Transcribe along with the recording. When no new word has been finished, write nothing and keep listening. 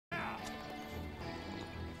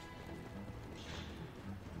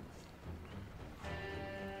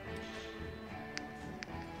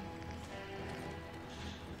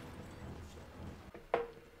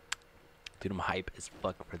Dude, I'm hype as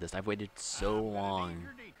fuck for this. I've waited so long.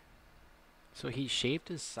 So he shaved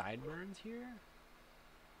his sideburns here?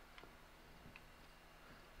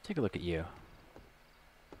 Take a look at you.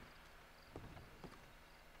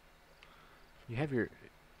 You have your...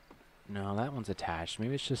 No, that one's attached.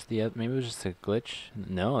 Maybe it's just the... Maybe it was just a glitch.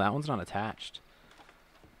 No, that one's not attached.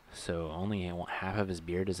 So only half of his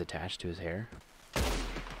beard is attached to his hair.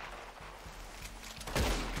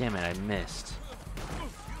 Damn it, I missed.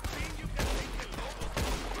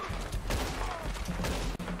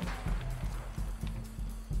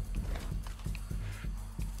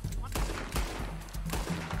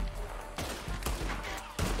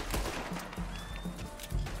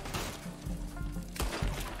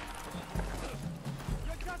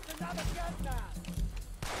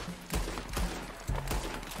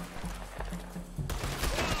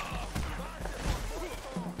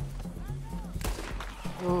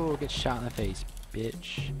 Oh, get shot in the face,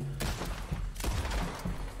 bitch.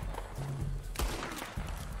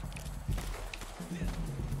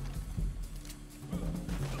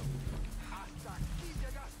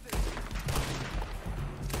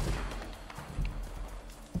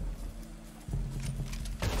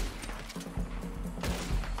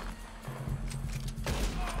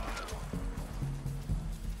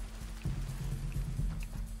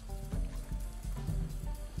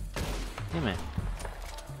 Damn it.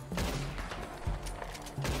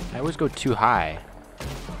 I always go too high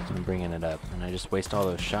when I'm bringing it up, and I just waste all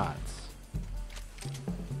those shots.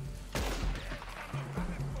 Oh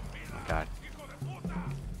god.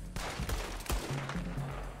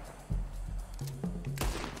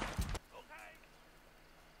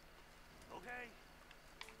 Okay.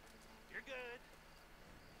 You're good.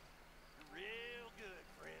 You're real good,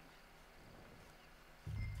 friend.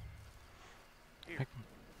 Here.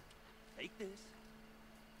 Take this.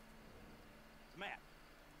 Matt.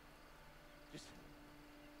 Just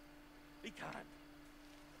be kind.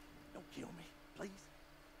 Don't kill me, please.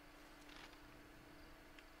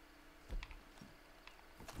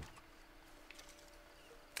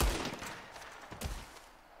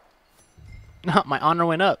 No, my honor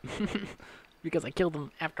went up because I killed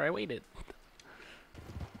him after I waited.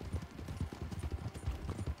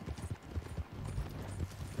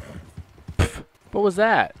 What was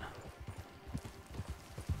that?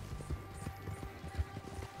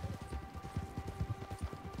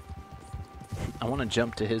 I want to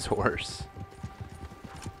jump to his horse.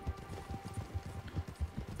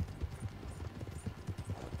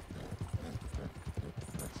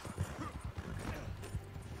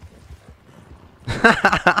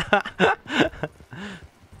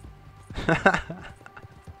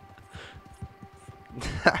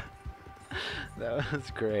 That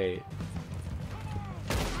was great.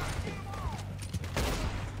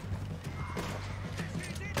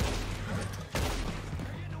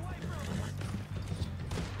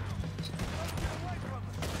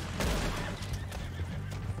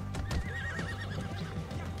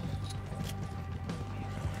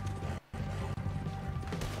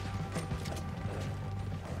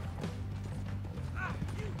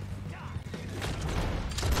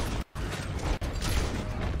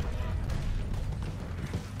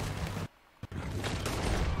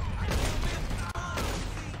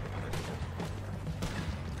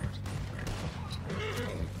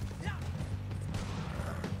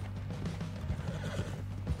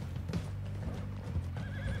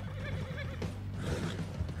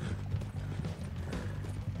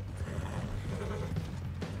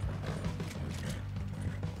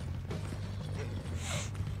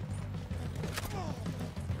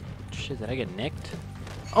 Shit, did I get nicked?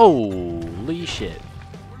 Holy shit.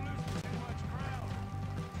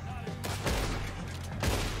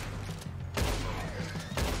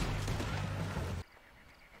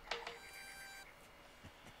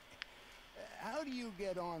 How do you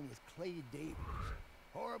get on with Clay Davis?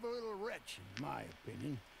 Horrible little wretch, in my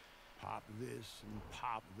opinion. Pop this and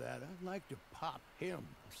pop that. I'd like to pop him,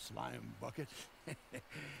 slime bucket.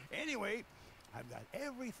 Anyway, I've got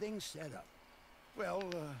everything set up. Well,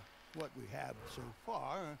 what we have so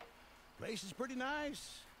far, place is pretty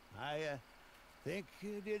nice. I think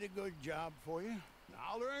you did a good job for you.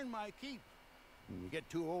 I'll earn my keep. When you get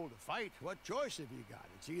too old to fight, what choice have you got?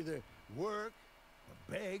 It's either work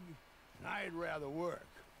or beg, and I'd rather work.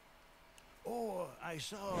 Oh, I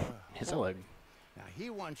saw... His leg. Now, he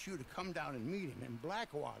wants you to come down and meet him in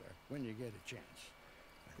Blackwater when you get a chance.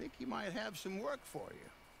 I think he might have some work for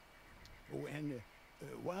you. Oh, and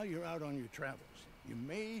while you're out on your travels, you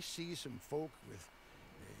may see some folk with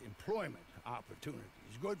employment opportunities.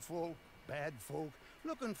 Good folk, bad folk,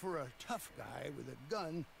 looking for a tough guy with a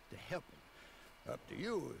gun to help them. Up to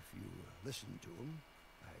you if you listen to him,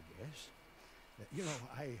 I guess. You know,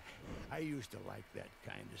 I used to like that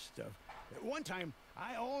kind of stuff. At one time,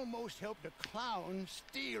 I almost helped a clown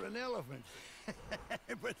steal an elephant.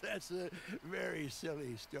 But that's a very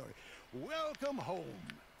silly story. Welcome home.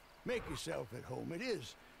 Make yourself at home. It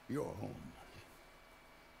is your home.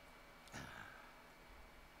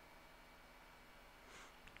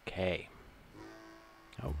 Okay.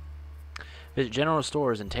 Oh. Visit general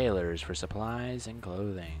stores and tailors for supplies and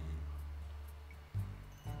clothing.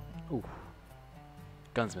 Ooh.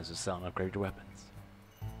 Gunsmiths will sell and upgrade your weapons.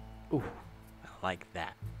 Ooh. I like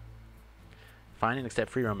that. Find and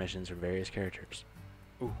accept free roam missions for various characters.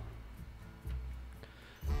 Ooh.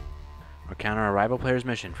 Or counter a rival player's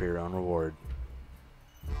mission for your own reward.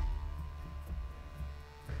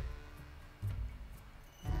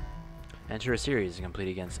 Enter a series and complete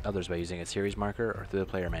against others by using a series marker or through the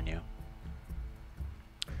player menu.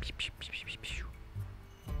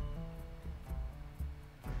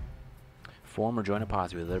 Form or join a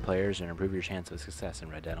posse with other players and improve your chance of success in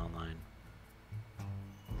Red Dead Online.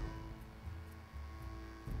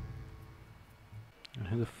 And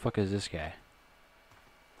who the fuck is this guy?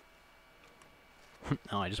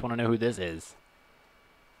 Oh, I just want to know who this is.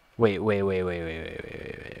 Wait.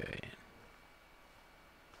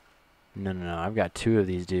 No. I've got two of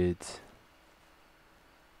these dudes.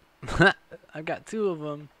 I've got two of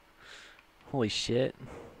them. Holy shit.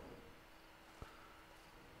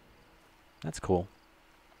 That's cool.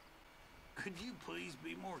 Could you please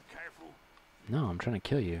be more careful? No, I'm trying to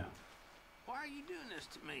kill you. Why are you doing this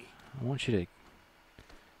to me? I want you to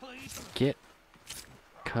Please. get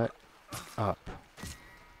cut up.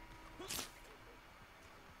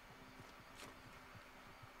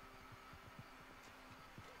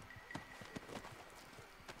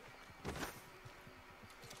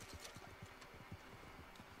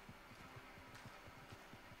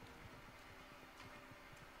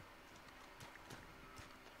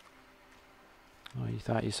 Oh, you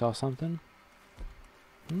thought you saw something?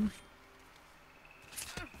 Hmm?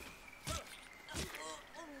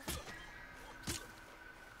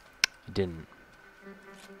 You didn't.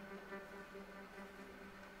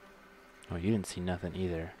 Oh, you didn't see nothing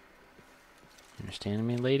either. You understanding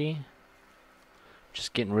me, lady?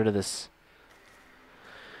 Just getting rid of this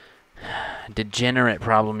degenerate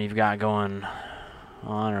problem you've got going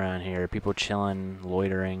on around here. People chilling,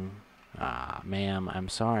 loitering. Ah, ma'am, I'm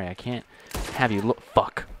sorry. I can't have you look.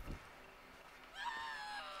 Fuck.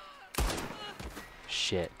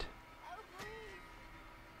 Shit.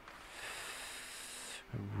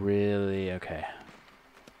 Really? Okay.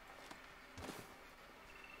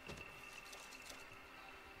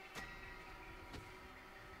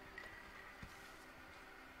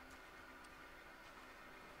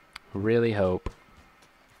 Really hope.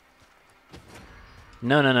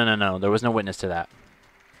 No. There was no witness to that.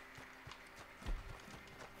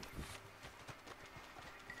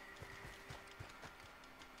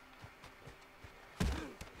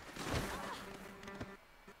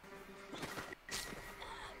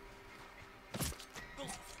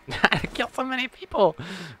 I killed so many people.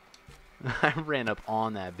 I ran up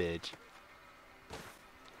on that bitch.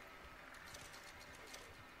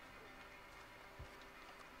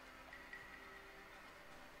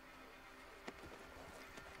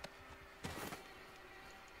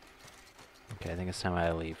 Okay, I think it's time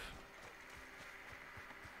I leave.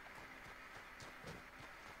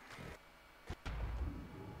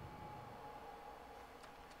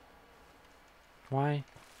 Why?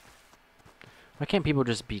 Why can't people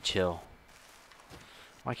just be chill?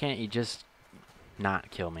 Why can't you just not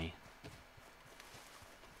kill me?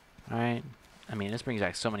 Alright? I mean, this brings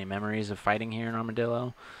back so many memories of fighting here in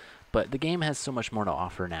Armadillo, but the game has so much more to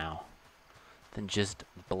offer now than just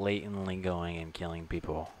blatantly going and killing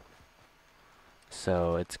people.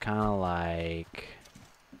 So it's kind of like,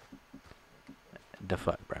 the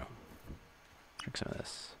fuck, bro. Drink some of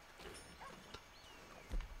this.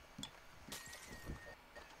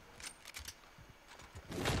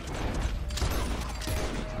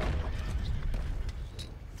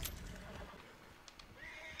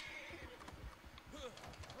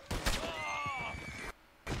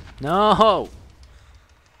 No!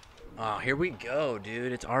 Oh, here we go,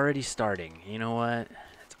 dude. It's already starting. You know what?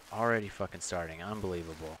 It's already fucking starting.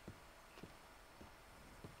 Unbelievable.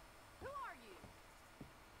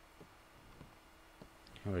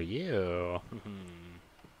 Who are you? Can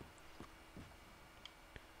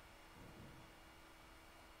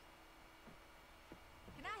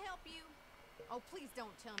I help you? Oh, please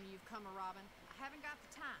don't tell me you've come a robbing. I haven't got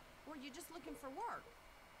the time. Or you're just looking for work.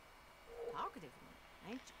 Talkative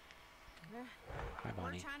one, ain't you? Hi, We're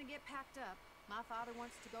Bonnie. trying to get packed up. My father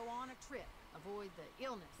wants to go on a trip, avoid the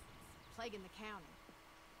illness that's plaguing the county.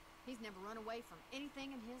 He's never run away from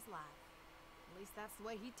anything in his life. At least that's the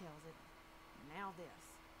way he tells it. Now this.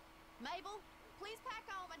 Mabel, please pack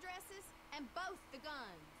all my dresses and both the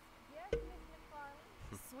guns. Yes, Miss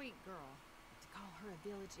McFarland. Sweet girl. To call her a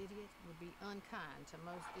village idiot would be unkind to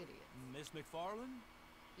most idiots. Miss McFarland?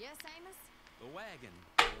 Yes, Amos? The wagon.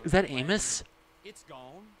 Is that Amos? It's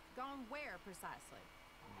gone. Gone where precisely?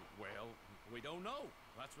 Well, we don't know.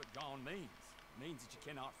 That's what gone means. It means that you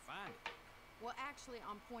cannot find it. Well, actually,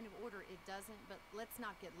 on point of order, it doesn't, but let's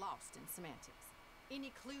not get lost in semantics.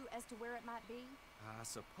 Any clue as to where it might be? I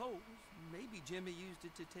suppose maybe Jimmy used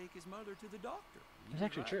it to take his mother to the doctor. That's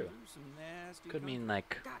actually true. Some nasty Could mean country. like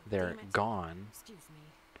God they're damn it. gone, Excuse me.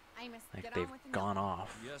 Amos, like get they've on with the gone milk.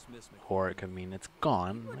 off, Yes, Miss McFarland. or it could mean it's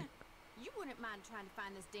gone. You wouldn't mind trying to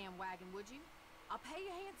find this damn wagon, would you? I'll pay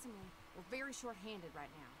you handsomely. We're very short-handed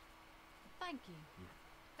right now. Thank you.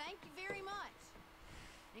 Thank you very much.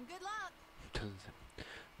 And good luck.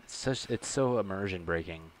 It's so immersion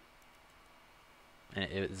breaking, and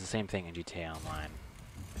it's the same thing in GTA Online.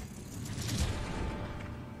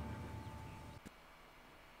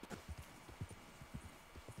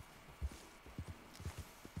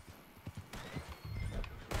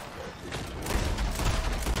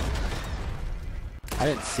 I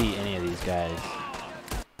didn't see any of these guys.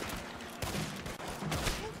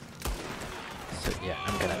 So yeah,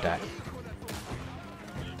 I'm gonna die.